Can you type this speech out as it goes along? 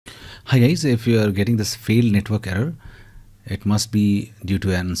Hi guys, if you are getting this failed network error, it must be due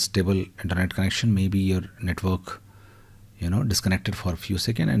to an unstable internet connection. Maybe your network, disconnected for a few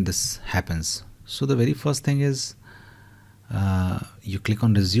seconds and this happens. So the very first thing is you click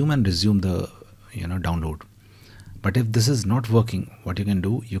on resume and resume the download. But if this is not working, what you can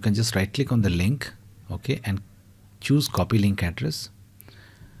do, you can just right click on the link, okay, and choose copy link address.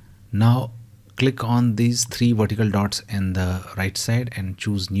 Now click on these three vertical dots in the right side and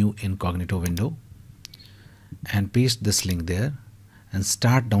choose new incognito window and paste this link there and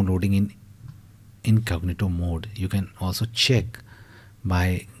start downloading in incognito mode. You can also check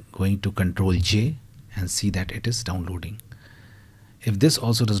by going to Ctrl J and see that it is downloading. If this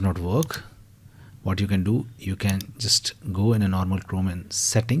also does not work, what you can do, you can just go in a normal Chrome and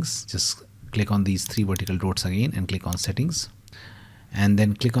settings, just click on these three vertical dots again and click on settings, and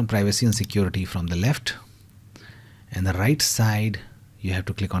then click on privacy and security from the left, and the right side you have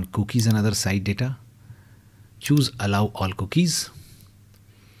to click on cookies and other site data, choose allow all cookies,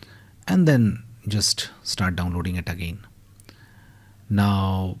 and then just start downloading it again.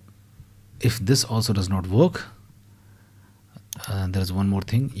 Now if this also does not work, there's one more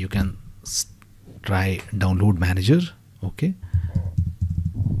thing. You can try download manager. Okay,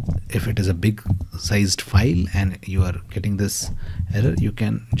 if it is a big sized file and you are getting this error, you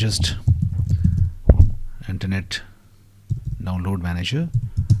can just internet download manager,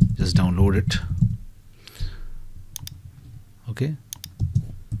 just download it. Okay,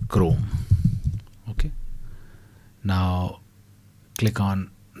 Chrome. Okay, now click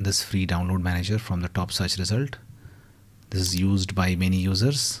on this free download manager from the top search result. This is used by many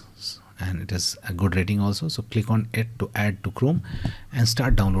users and it is a good rating also, so click on it to add to Chrome and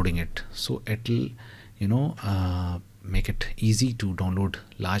start downloading it. So it will make it easy to download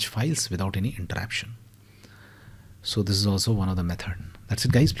large files without any interruption. So this is also one of the method. That's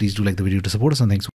it guys, please do like the video to support us, and thanks.